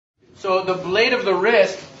So the blade of the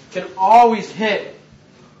wrist can always hit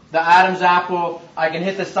the Adam's apple. I can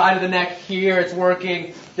hit the side of the neck here. It's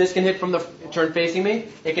working. This can hit from the, turn facing me.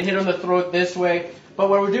 It can hit on the throat this way. But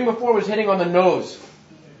what we were doing before was hitting on the nose,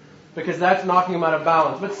 because that's knocking him out of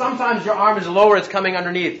balance. But sometimes your arm is lower, it's coming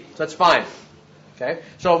underneath. So that's fine. Okay?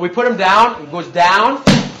 So we put him down. He goes down.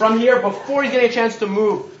 From here, before he's getting a chance to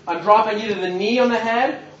move, I'm dropping either the knee on the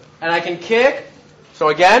head, and I can kick. So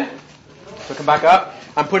again, so come back up.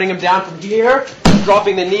 I'm putting him down from here,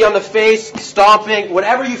 dropping the knee on the face, stomping.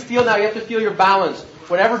 Whatever you feel now, you have to feel your balance.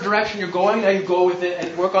 Whatever direction you're going, now you go with it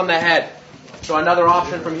and work on the head. So another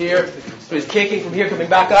option from here. So he's kicking from here, coming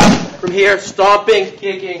back up. From here, stomping,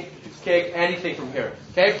 kicking, kick, anything from here.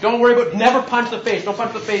 Okay? Don't worry about, never punch the face. Don't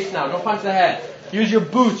punch the face now. Don't punch the head. Use your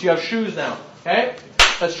boots. You have shoes now. Okay?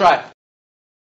 Let's try.